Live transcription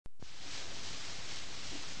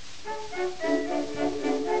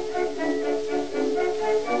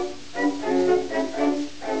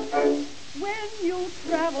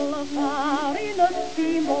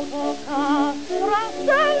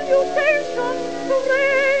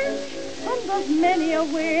there's many a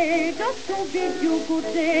way just to bid you good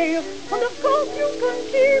day. And of course you can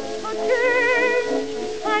keep the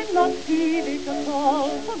change. I'm not peevish at all,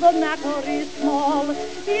 for the matter is small.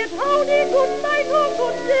 Be it howdy, good night, or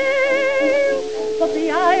good day. But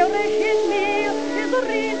the Irish in me is the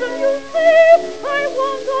reason you see I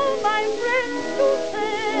want all my friends to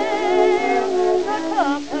say. The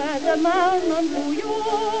copper, the man unto you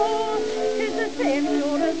is the same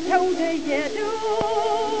sure as how do you do.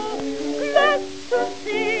 Glad to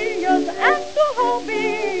see us and to how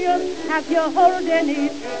be us. Have you heard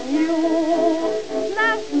anything new?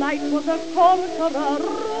 Last night was a conqueror,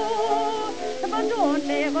 but don't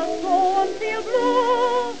ever go and feel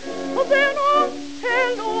blue. Then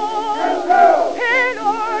hello,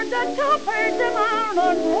 the topper, the man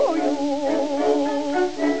unto you.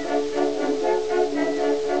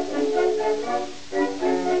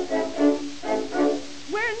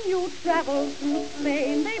 Travel through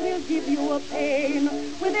Spain, they will give you a pain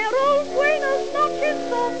with their old Buenos noches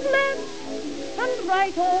so blessed. And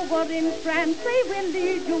right over in France, they will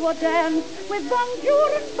lead you a dance with bonjour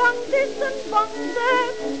and bong this and bong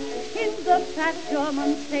that. In the fat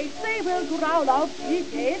German states, they will growl out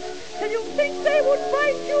GKs till you think they would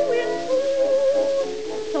bite you in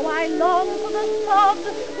two. So I long for the sobs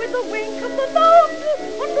with the wink of the nose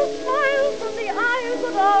and the smiles and the eyes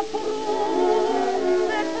that are Peru.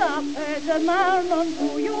 The man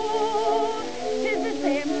unto you is the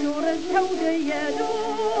same sure as how do you do.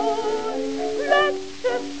 Glad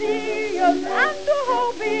to see us and to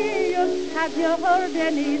how be us. Have you heard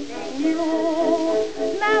anything new?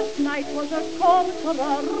 Last night was a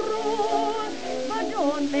conqueror, but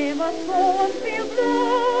don't ever go and feel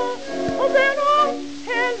blue. Then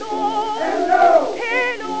hello,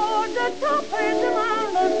 the topper, the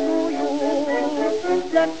man unto you.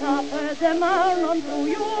 The topper, the man unto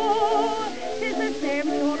you is the same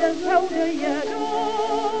sure as how do you do.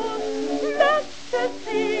 Glad to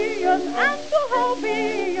see us and to how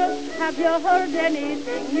be us. Have you heard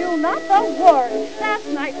anything new? Not a word. Last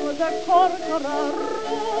night was a conqueror,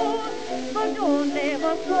 but don't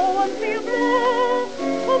ever go and feel blue.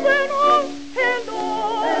 Then hello,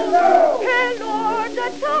 the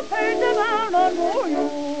topper, the man unto you.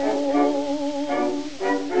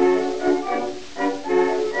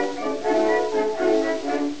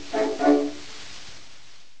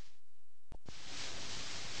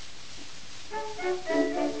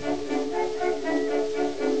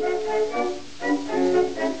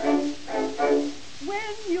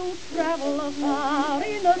 Afar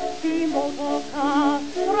in a steamboat or car,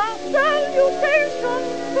 for our salutations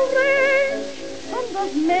to range. And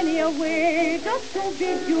there's many a way just to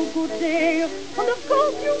bid you good day, and of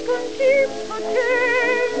course you can keep the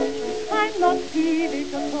change. I'm not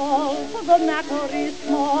peevish at all, for the matter is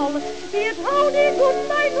small. Be it howdy, good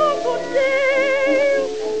night, or good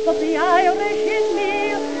day. But the Irish in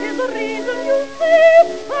me is the reason you see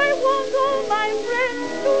I want all my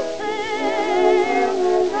friends to say.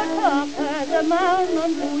 The man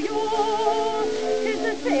unto you is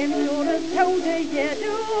the same sure as how do you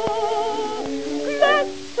do. Glad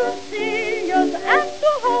to see us and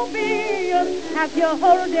to how be us. Have you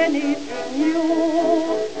heard anything new?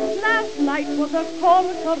 Last night was a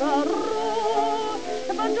conqueror,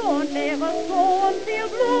 but don't ever go and feel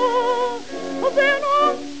blue. Then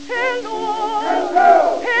hello,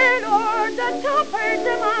 the topper,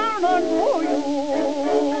 the man unto you.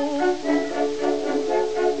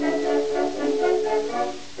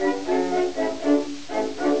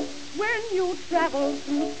 Travel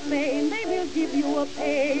through Spain, they will give you a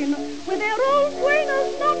pain with their old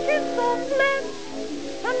Buenos noches so blessed.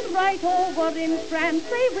 And right over in France,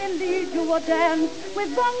 they will lead you a dance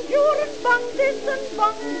with bonjour and bong this and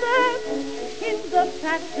bong that. In the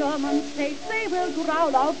fat German states, they will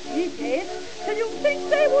growl out GKs till you think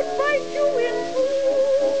they would bite you in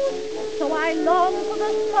two. So I long for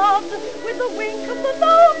the sobs with the wink of the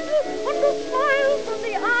nose and the smiles and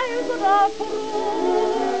the eyes that are Peru.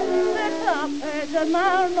 The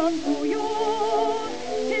man unto you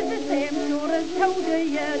is the same sure as how do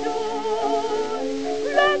you do.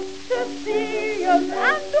 Glad to see us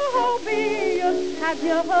and to how be us. Have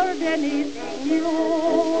you heard anything new?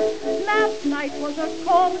 Last night was a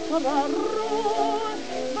conqueror,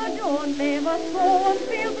 but don't ever go and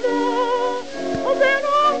feel blue. Then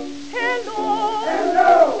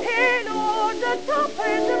hello, the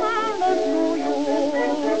topper, the man unto you.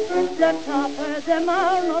 The topper, the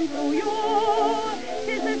man unto you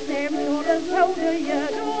is the same sure as how do you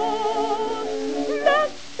do. Glad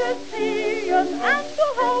to see us and to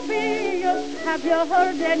how be us. Have you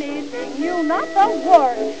heard anything new? Not a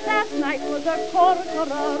word. Last night was a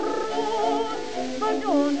conqueror, But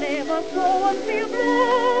don't ever go and feel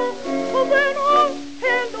blue. Oh, then, oh,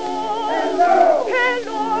 hello, hello,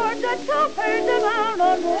 hello, the top is around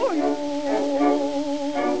on you.